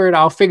discomfort.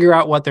 I'll figure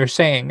out what they're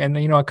saying. And,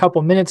 a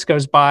couple minutes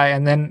goes by,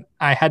 and then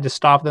I had to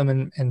stop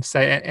them and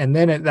say, and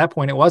then at that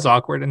point it was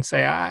awkward, and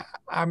say,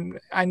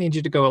 I need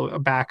you to go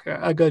back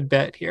a good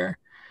bit here.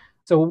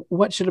 So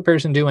what should a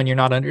person do when you're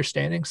not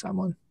understanding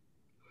someone?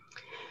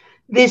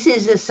 This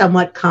is a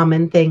somewhat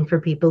common thing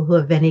for people who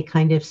have any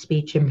kind of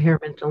speech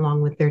impairment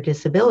along with their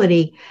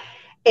disability.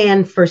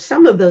 And for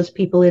some of those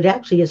people, it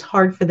actually is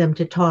hard for them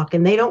to talk,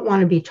 and they don't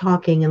want to be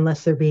talking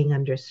unless they're being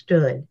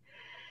understood.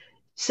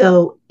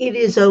 So it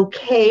is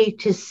okay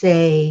to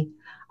say,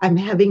 I'm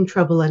having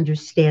trouble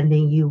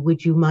understanding you.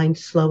 Would you mind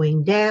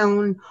slowing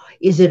down?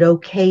 Is it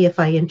okay if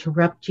I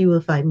interrupt you,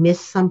 if I miss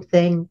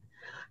something?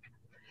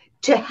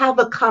 To have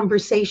a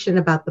conversation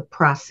about the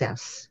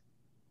process,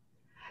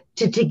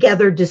 to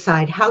together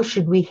decide, how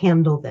should we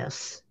handle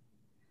this?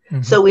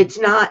 Mm-hmm. So it's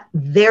not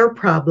their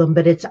problem,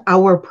 but it's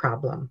our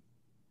problem.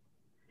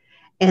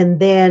 And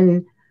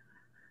then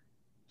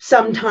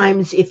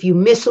sometimes if you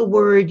miss a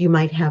word, you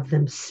might have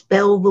them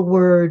spell the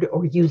word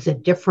or use a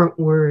different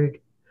word.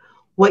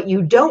 What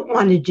you don't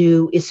want to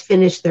do is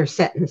finish their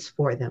sentence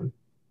for them,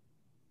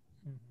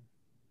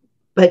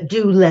 but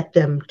do let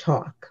them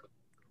talk.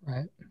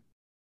 Right.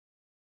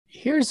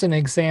 Here's an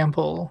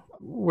example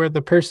where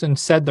the person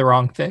said the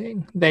wrong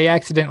thing. They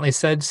accidentally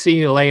said, "see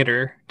you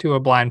later," to a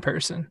blind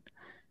person.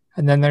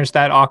 And then there's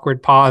that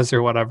awkward pause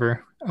or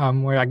whatever,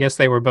 where I guess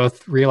they were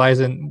both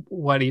realizing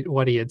what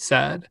he had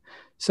said.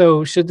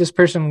 So should this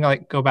person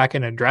go back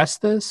and address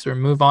this or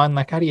move on?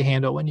 How do you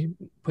handle when you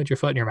put your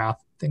foot in your mouth?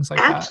 Things like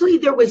that. Actually,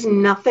 there was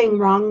nothing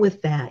wrong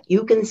with that.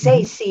 You can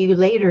say, "see you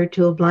later"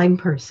 to a blind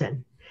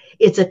person.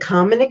 It's a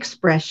common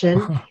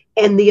expression,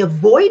 and the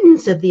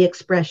avoidance of the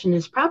expression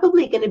is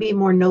probably going to be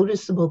more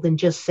noticeable than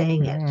just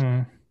saying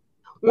it.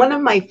 One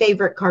of my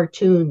favorite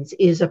cartoons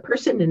is a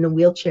person in a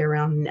wheelchair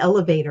on an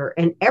elevator,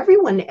 and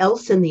everyone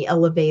else in the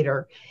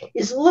elevator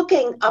is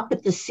looking up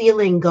at the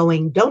ceiling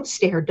going, "don't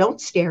stare, don't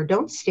stare,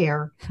 don't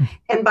stare."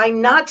 And by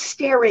not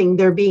staring,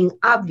 they're being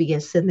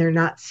obvious and they're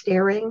not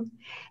staring.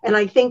 And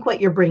I think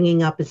what you're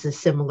bringing up is a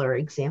similar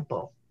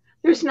example.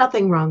 There's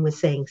nothing wrong with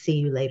saying "see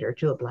you later"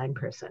 to a blind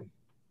person.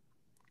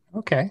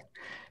 Okay.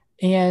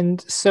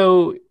 And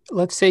so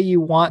let's say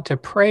you want to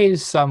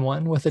praise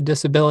someone with a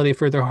disability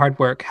for their hard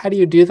work. How do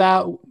you do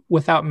that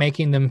without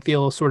making them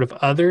feel sort of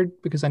othered?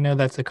 Because I know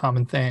that's a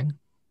common thing.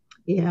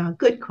 Yeah,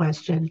 good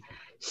question.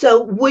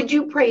 So would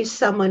you praise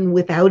someone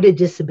without a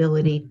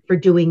disability for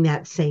doing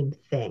that same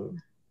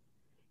thing?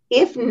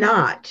 If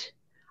not,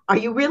 are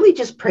you really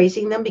just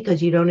praising them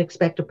because you don't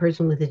expect a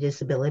person with a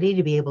disability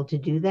to be able to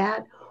do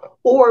that?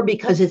 Or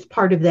because it's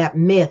part of that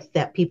myth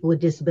that people with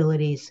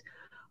disabilities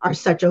are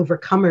such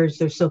overcomers,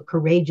 they're so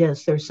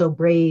courageous, they're so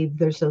brave,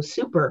 they're so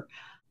super,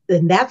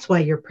 then that's why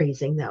you're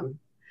praising them.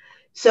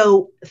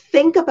 So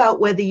think about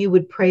whether you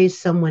would praise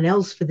someone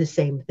else for the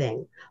same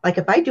thing. Like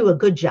if I do a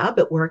good job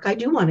at work, I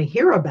do want to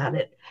hear about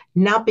it,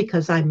 not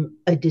because I'm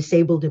a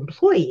disabled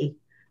employee,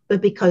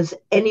 but because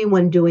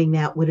anyone doing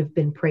that would have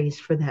been praised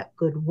for that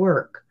good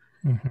work.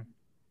 Mm-hmm.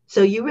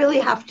 So you really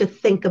have to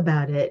think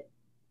about it.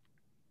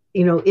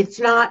 It's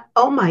not,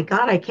 "oh my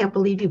God, I can't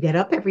believe you get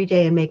up every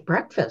day and make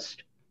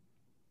breakfast.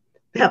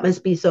 That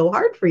must be so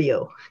hard for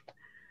you."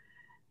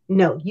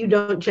 No, you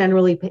don't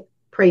generally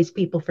praise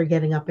people for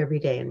getting up every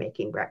day and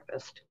making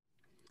breakfast.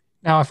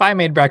 Now, if I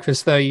made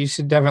breakfast, though, you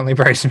should definitely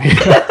praise me.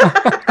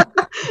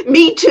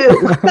 Me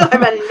too.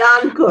 I'm a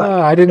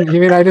non-cook. You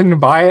mean I didn't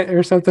buy it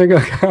or something?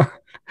 Okay.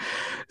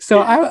 So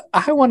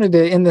I wanted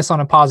to end this on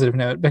a positive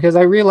note because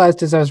I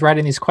realized as I was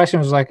writing these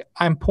questions, like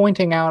I'm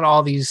pointing out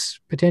all these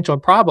potential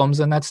problems,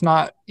 and that's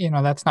not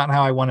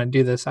how I want to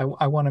do this. I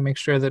want to make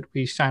sure that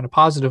we shine a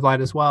positive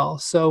light as well.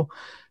 So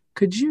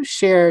could you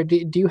share,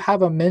 do you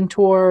have a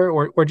mentor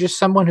or just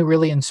someone who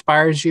really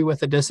inspires you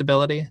with a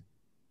disability?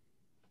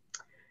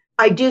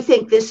 I do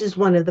think this is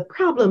one of the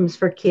problems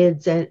for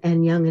kids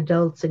and young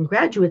adults and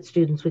graduate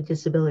students with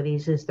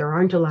disabilities is there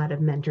aren't a lot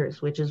of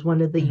mentors, which is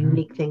one of the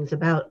unique things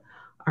about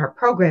our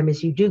program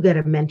is you do get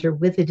a mentor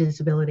with a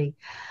disability.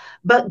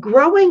 But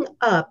growing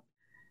up,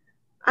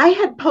 I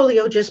had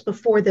polio just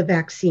before the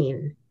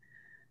vaccine.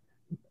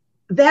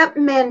 That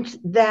meant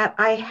that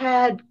I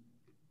had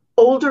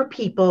older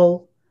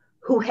people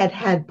who had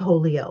had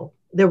polio.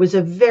 There was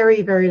a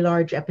very, very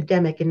large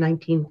epidemic in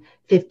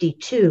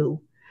 1952.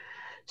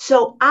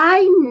 So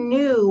I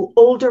knew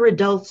older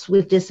adults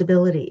with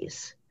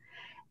disabilities,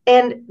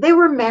 and they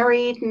were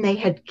married and they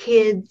had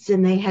kids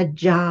and they had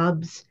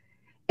jobs.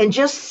 And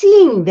just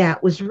seeing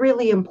that was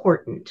really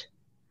important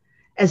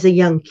as a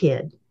young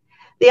kid.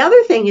 The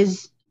other thing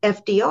is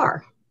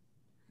FDR.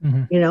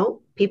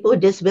 People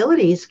with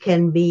disabilities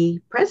can be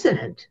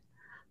president.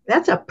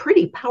 That's a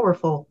pretty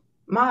powerful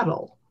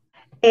model.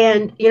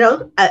 And,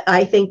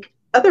 I think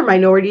other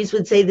minorities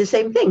would say the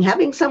same thing.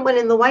 Having someone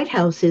in the White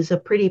House is a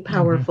pretty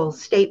powerful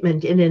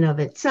statement in and of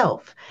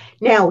itself.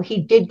 Now,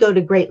 he did go to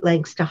great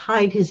lengths to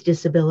hide his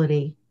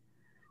disability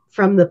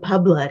from the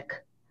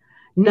public.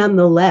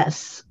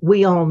 Nonetheless,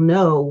 we all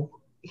know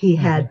he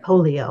had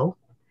polio.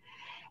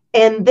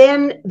 And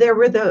then there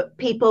were the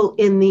people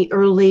in the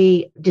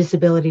early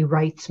disability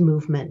rights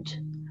movement,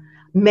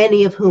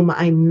 many of whom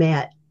I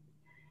met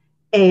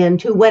and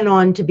who went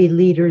on to be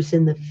leaders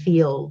in the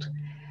field.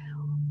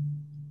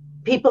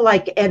 People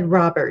like Ed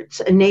Roberts,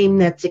 a name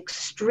that's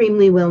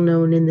extremely well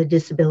known in the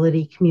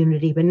disability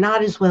community, but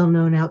not as well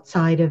known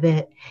outside of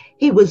it.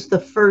 He was the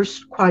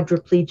first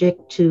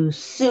quadriplegic to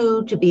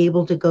sue to be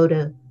able to go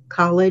to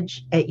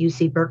college at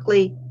UC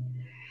Berkeley.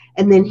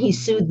 And then he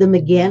sued them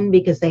again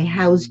because they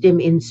housed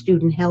him in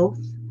student health.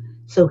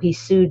 So he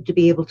sued to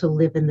be able to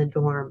live in the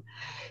dorm.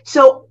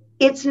 So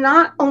it's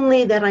not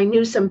only that I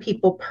knew some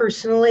people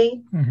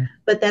personally,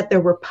 but that there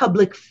were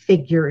public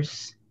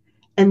figures.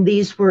 And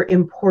these were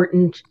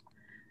important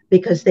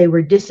because they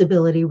were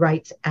disability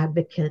rights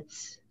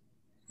advocates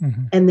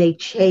and they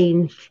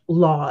changed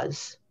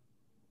laws.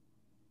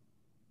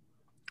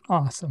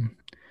 Awesome.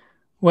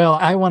 Well,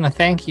 I want to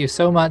thank you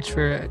so much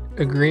for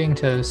agreeing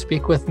to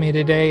speak with me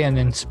today and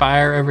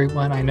inspire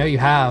everyone. I know you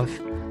have.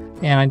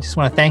 And I just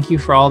want to thank you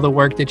for all the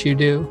work that you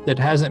do that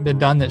hasn't been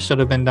done, that should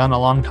have been done a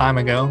long time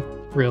ago,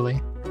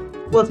 really.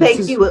 Well,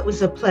 thank you. It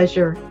was a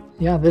pleasure.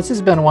 Yeah, this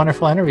has been a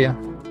wonderful interview.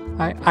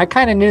 I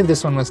kind of knew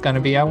this one was going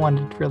to be. I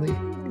wanted to really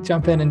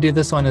jump in and do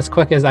this one as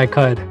quick as I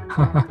could.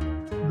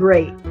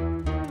 Great.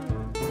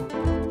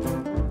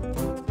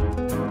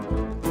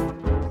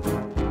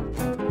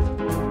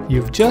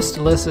 You've just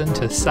listened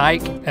to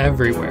Psych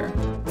Everywhere.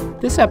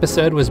 This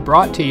episode was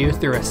brought to you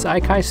through a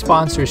Psi Chi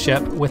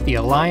sponsorship with the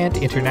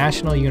Alliant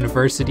International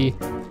University,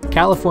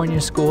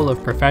 California School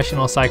of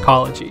Professional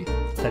Psychology,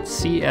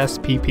 that's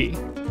CSPP.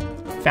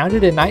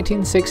 Founded in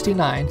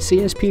 1969,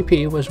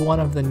 CSPP was one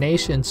of the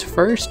nation's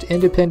first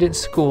independent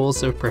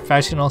schools of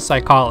professional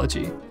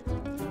psychology.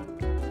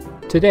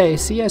 Today,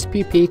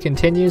 CSPP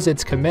continues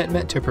its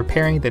commitment to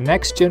preparing the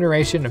next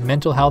generation of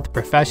mental health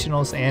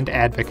professionals and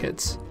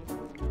advocates.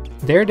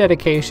 Their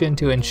dedication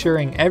to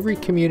ensuring every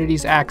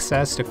community's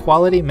access to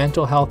quality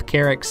mental health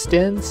care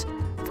extends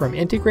from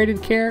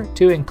integrated care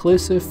to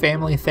inclusive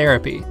family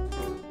therapy.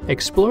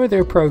 Explore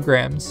their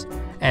programs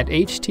at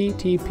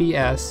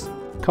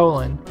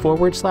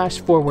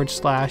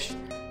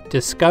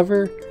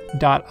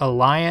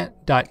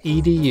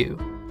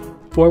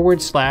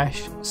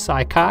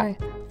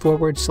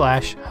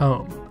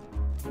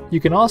You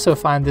can also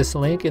find this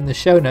link in the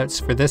show notes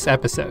for this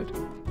episode.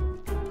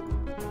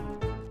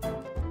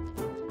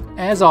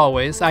 As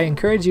always, I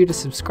encourage you to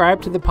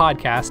subscribe to the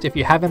podcast if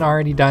you haven't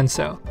already done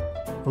so.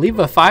 Leave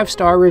a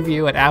 5-star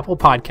review at Apple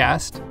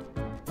Podcast.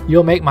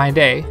 You'll make my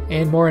day,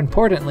 and more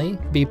importantly,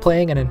 be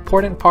playing an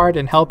important part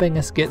in helping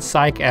us get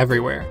Psych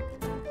everywhere.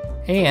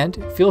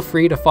 And feel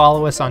free to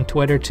follow us on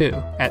Twitter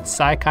too, at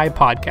Psi Chi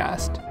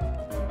Podcast.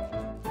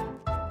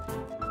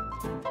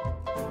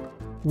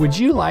 Would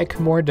you like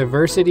more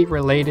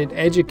diversity-related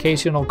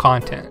educational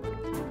content?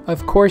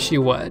 Of course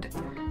you would.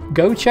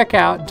 Go check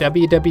out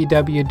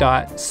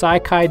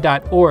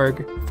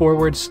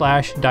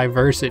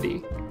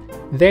www.psichi.org/diversity.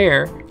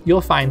 There,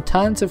 you'll find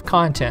tons of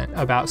content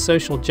about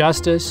social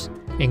justice,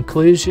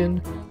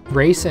 inclusion,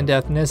 race and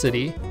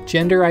ethnicity,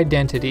 gender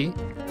identity,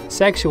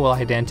 sexual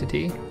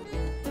identity,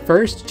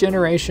 first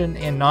generation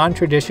and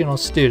non-traditional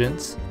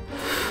students,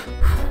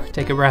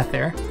 take a breath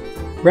there,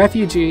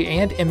 refugee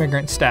and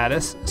immigrant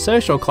status,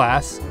 social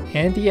class,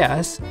 and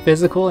yes,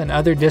 physical and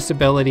other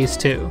disabilities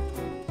too.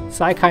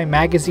 Psi Chi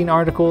magazine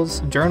articles,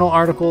 journal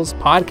articles,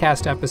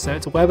 podcast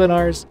episodes,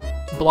 webinars,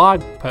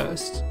 blog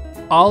posts,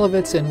 all of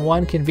it's in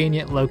one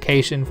convenient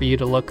location for you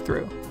to look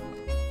through.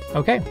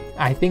 Okay,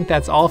 I think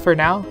that's all for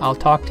now. I'll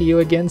talk to you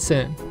again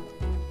soon.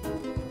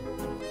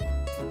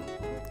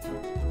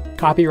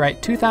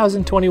 Copyright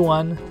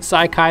 2021,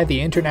 Psi Chi, the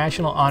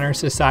International Honor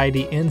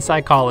Society in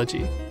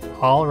Psychology.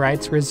 All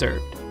rights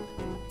reserved.